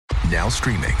Now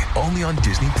streaming only on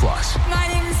Disney+. My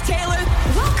name is Taylor.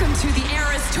 Welcome to the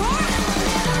Eras Tour.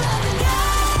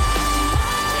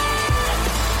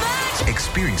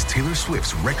 Experience Taylor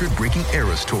Swift's record-breaking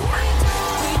Eras Tour.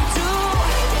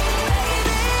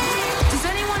 Does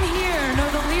anyone here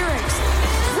know the lyrics?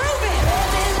 Prove it!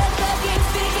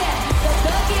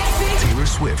 Taylor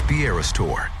Swift The Eras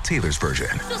Tour, Taylor's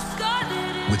version,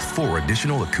 with 4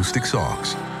 additional acoustic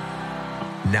songs.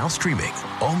 Now streaming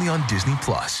only on Disney+.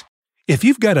 If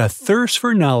you've got a thirst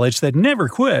for knowledge that never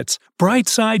quits,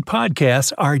 Brightside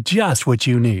Podcasts are just what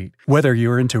you need. Whether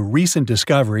you're into recent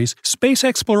discoveries, space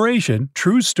exploration,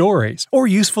 true stories, or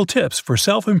useful tips for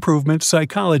self-improvement,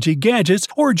 psychology, gadgets,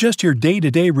 or just your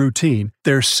day-to-day routine,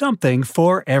 there's something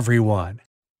for everyone.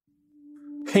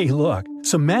 Hey look,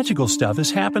 some magical stuff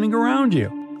is happening around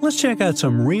you. Let's check out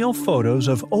some real photos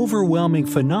of overwhelming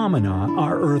phenomena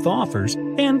our Earth offers,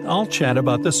 and I'll chat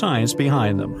about the science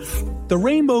behind them. The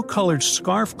rainbow-colored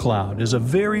scarf cloud is a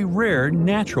very rare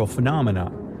natural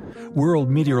phenomenon.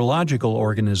 World Meteorological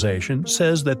Organization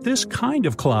says that this kind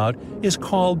of cloud is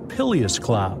called Pileus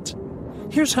clouds.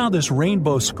 Here's how this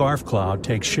rainbow scarf cloud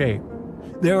takes shape.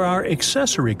 There are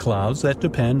accessory clouds that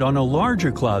depend on a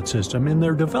larger cloud system in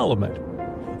their development.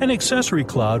 An accessory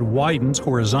cloud widens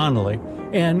horizontally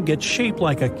and gets shaped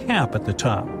like a cap at the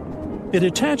top. It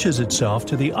attaches itself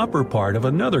to the upper part of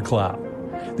another cloud.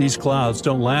 These clouds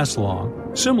don't last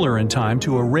long, similar in time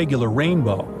to a regular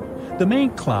rainbow. The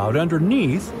main cloud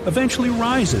underneath eventually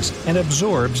rises and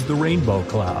absorbs the rainbow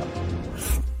cloud.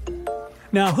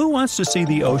 Now, who wants to see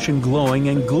the ocean glowing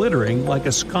and glittering like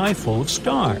a sky full of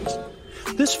stars?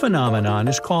 This phenomenon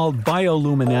is called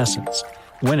bioluminescence.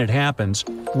 When it happens,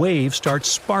 waves start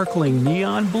sparkling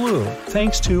neon blue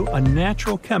thanks to a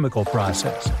natural chemical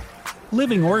process.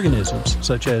 Living organisms,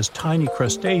 such as tiny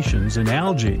crustaceans and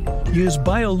algae, use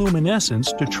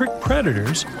bioluminescence to trick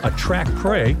predators, attract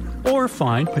prey, or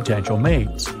find potential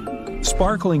mates.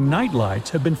 Sparkling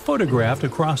nightlights have been photographed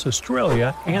across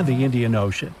Australia and the Indian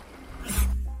Ocean.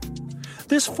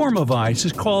 This form of ice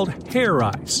is called hair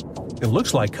ice. It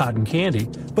looks like cotton candy,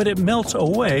 but it melts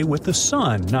away with the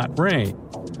sun, not rain.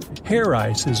 Hair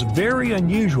ice is a very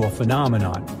unusual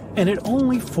phenomenon, and it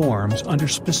only forms under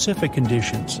specific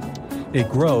conditions. It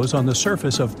grows on the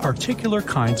surface of particular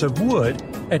kinds of wood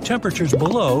at temperatures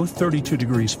below 32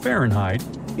 degrees Fahrenheit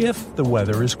if the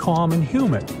weather is calm and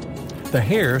humid. The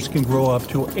hairs can grow up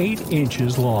to 8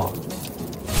 inches long.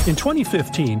 In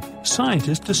 2015,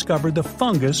 scientists discovered the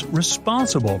fungus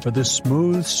responsible for this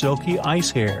smooth, silky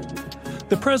ice hair.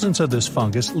 The presence of this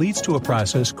fungus leads to a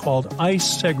process called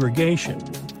ice segregation.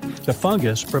 The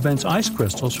fungus prevents ice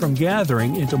crystals from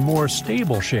gathering into more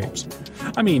stable shapes.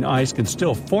 Ice can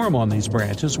still form on these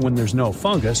branches when there's no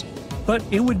fungus, but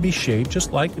it would be shaped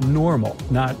just like normal,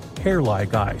 not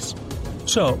hair-like ice.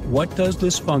 So, what does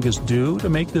this fungus do to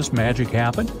make this magic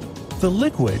happen? The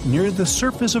liquid near the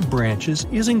surface of branches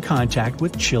is in contact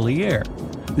with chilly air.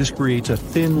 This creates a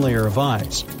thin layer of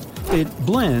ice. It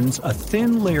blends a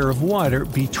thin layer of water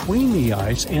between the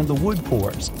ice and the wood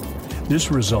pores. This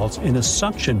results in a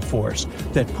suction force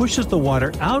that pushes the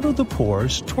water out of the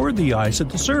pores toward the ice at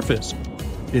the surface.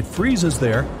 It freezes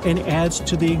there and adds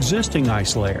to the existing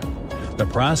ice layer. The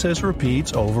process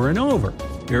repeats over and over.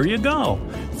 Here you go.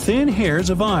 Thin hairs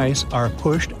of ice are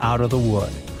pushed out of the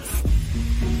wood.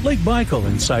 Lake Baikal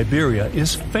in Siberia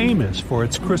is famous for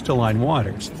its crystalline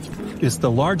waters. It's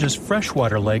the largest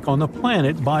freshwater lake on the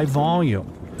planet by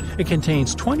volume. It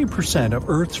contains 20% of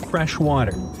Earth's fresh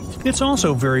water. It's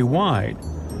also very wide.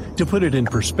 To put it in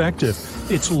perspective,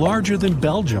 it's larger than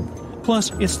Belgium.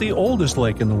 Plus, it's the oldest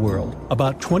lake in the world,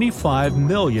 about 25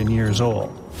 million years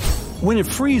old. When it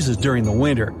freezes during the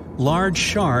winter, large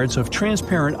shards of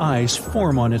transparent ice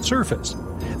form on its surface.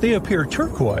 They appear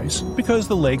turquoise because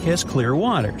the lake has clear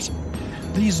waters.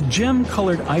 These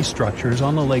gem-colored ice structures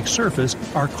on the lake's surface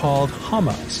are called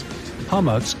hummocks.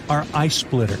 Hummocks are ice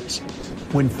splitters.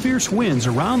 When fierce winds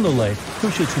around the lake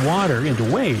push its water into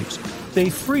waves, they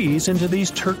freeze into these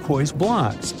turquoise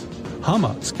blocks.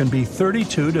 Hummocks can be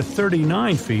 32 to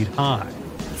 39 feet high.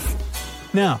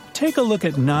 Now, take a look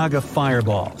at Naga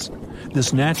fireballs.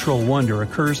 This natural wonder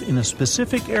occurs in a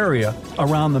specific area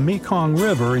around the Mekong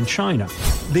River in China.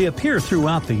 They appear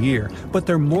throughout the year, but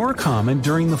they're more common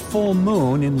during the full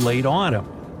moon in late autumn.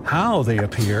 How they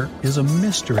appear is a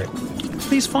mystery.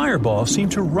 These fireballs seem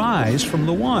to rise from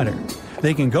the water.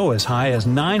 They can go as high as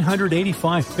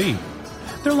 985 feet.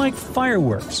 They're like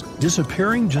fireworks,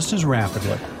 disappearing just as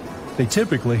rapidly. They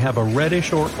typically have a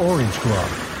reddish or orange glow.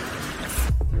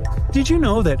 Did you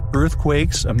know that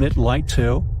earthquakes emit light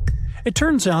too? It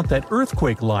turns out that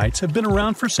earthquake lights have been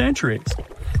around for centuries.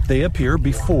 They appear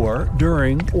before,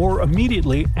 during, or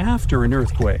immediately after an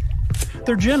earthquake.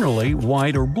 They're generally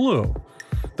white or blue.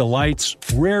 The lights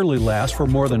rarely last for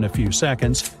more than a few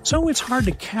seconds, so it's hard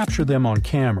to capture them on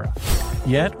camera.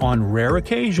 Yet, on rare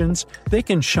occasions, they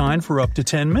can shine for up to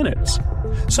 10 minutes.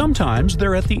 Sometimes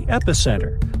they're at the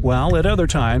epicenter, while at other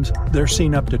times they're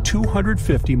seen up to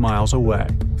 250 miles away.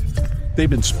 They've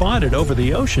been spotted over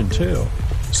the ocean, too.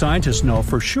 Scientists know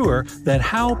for sure that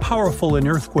how powerful an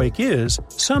earthquake is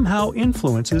somehow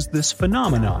influences this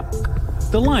phenomenon.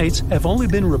 The lights have only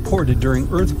been reported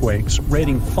during earthquakes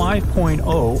rating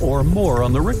 5.0 or more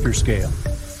on the Richter scale.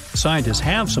 Scientists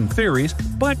have some theories,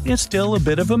 but it's still a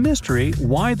bit of a mystery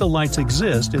why the lights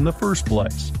exist in the first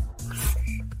place.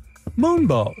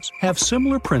 Moonbows have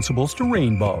similar principles to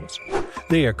rainbows.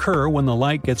 They occur when the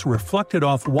light gets reflected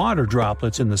off water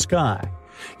droplets in the sky.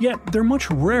 Yet they're much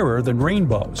rarer than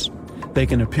rainbows. They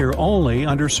can appear only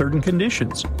under certain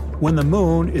conditions. When the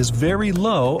moon is very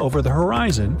low over the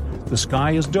horizon, the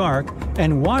sky is dark,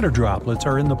 and water droplets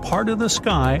are in the part of the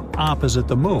sky opposite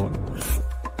the moon.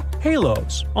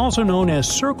 Halos, also known as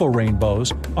circle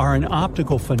rainbows, are an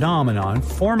optical phenomenon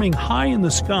forming high in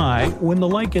the sky when the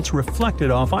light gets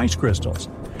reflected off ice crystals.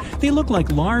 They look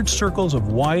like large circles of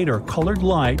white or colored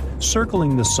light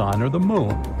circling the sun or the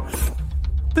moon.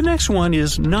 The next one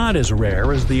is not as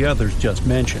rare as the others just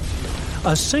mentioned.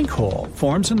 A sinkhole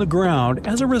forms in the ground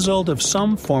as a result of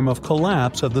some form of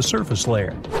collapse of the surface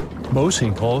layer. Most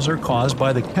sinkholes are caused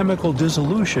by the chemical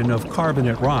dissolution of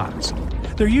carbonate rocks.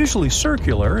 They're usually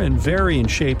circular and vary in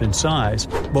shape and size,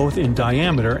 both in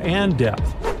diameter and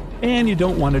depth, and you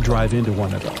don't want to drive into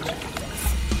one of those.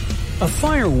 A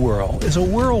fire whirl is a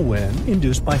whirlwind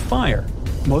induced by fire.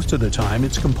 Most of the time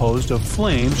it's composed of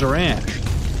flames or ash.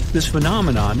 This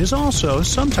phenomenon is also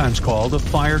sometimes called a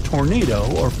fire tornado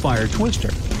or fire twister.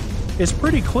 It's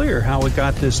pretty clear how it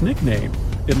got this nickname.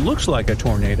 It looks like a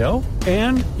tornado,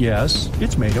 and yes,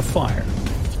 it's made of fire.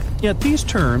 Yet these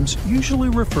terms usually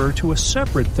refer to a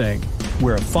separate thing,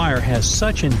 where a fire has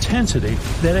such intensity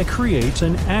that it creates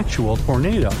an actual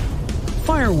tornado.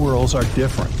 Fire whirls are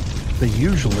different. They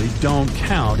usually don't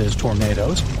count as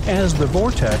tornadoes, as the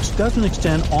vortex doesn't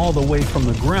extend all the way from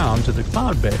the ground to the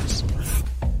cloud base.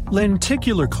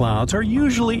 Lenticular clouds are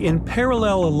usually in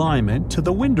parallel alignment to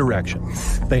the wind direction.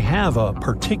 They have a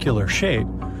particular shape.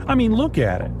 I mean, look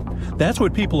at it. That's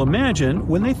what people imagine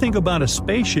when they think about a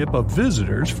spaceship of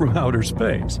visitors from outer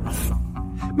space.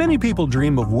 Many people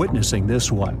dream of witnessing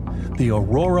this one, the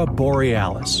Aurora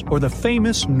Borealis, or the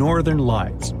famous Northern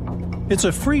Lights. It's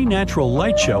a free natural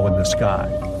light show in the sky.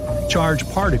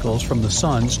 Charged particles from the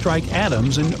sun strike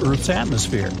atoms in Earth's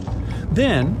atmosphere.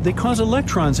 Then, they cause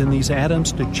electrons in these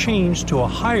atoms to change to a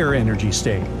higher energy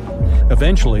state.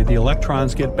 Eventually, the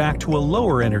electrons get back to a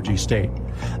lower energy state.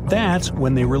 That's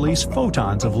when they release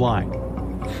photons of light.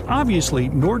 Obviously,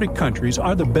 Nordic countries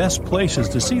are the best places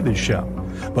to see this show.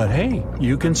 But hey,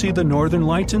 you can see the Northern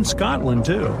Lights in Scotland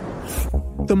too.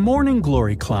 The morning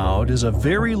glory cloud is a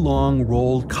very long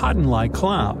rolled cotton-like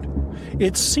cloud.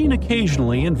 It's seen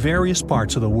occasionally in various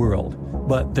parts of the world,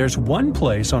 but there's one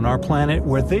place on our planet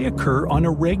where they occur on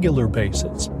a regular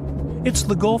basis. It's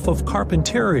the Gulf of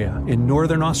Carpentaria in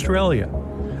northern Australia.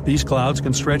 These clouds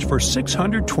can stretch for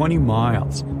 620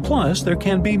 miles. Plus, there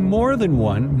can be more than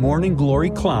one morning glory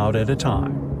cloud at a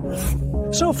time.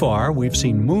 So far, we've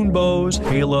seen moonbows,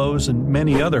 halos, and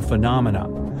many other phenomena.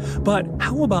 But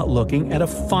how about looking at a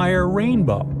fire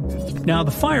rainbow? Now, the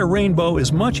fire rainbow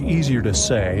is much easier to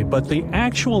say, but the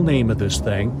actual name of this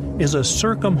thing is a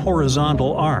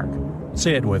circumhorizontal arc.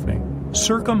 Say it with me.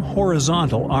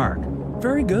 Circumhorizontal arc.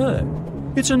 Very good.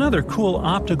 It's another cool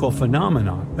optical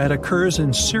phenomenon that occurs in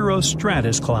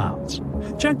cirrostratus clouds.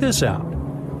 Check this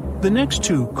out. The next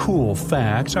two cool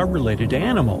facts are related to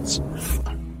animals.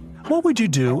 What would you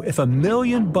do if 1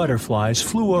 million butterflies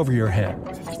flew over your head?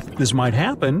 This might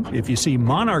happen if you see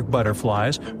monarch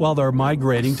butterflies while they're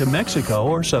migrating to Mexico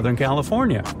or Southern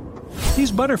California.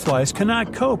 These butterflies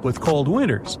cannot cope with cold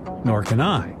winters, nor can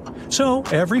I. So,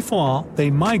 every fall,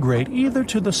 they migrate either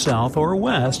to the south or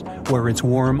west, where it's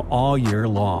warm all year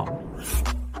long.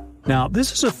 Now,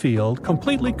 this is a field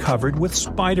completely covered with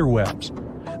spider webs.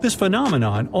 This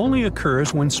phenomenon only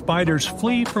occurs when spiders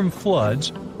flee from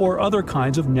floods or other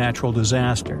kinds of natural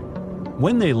disaster.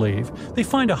 When they leave, they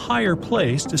find a higher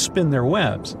place to spin their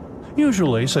webs.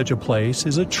 Usually, such a place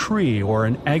is a tree or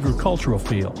an agricultural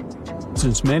field.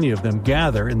 Since many of them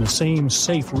gather in the same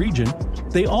safe region,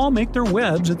 they all make their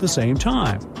webs at the same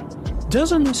time.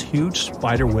 Doesn't this huge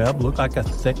spider web look like a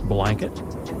thick blanket?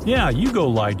 Yeah, you go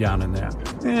lie down in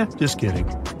that. Just kidding.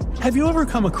 Have you ever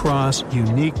come across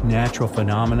unique natural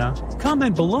phenomena?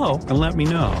 Comment below and let me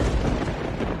know.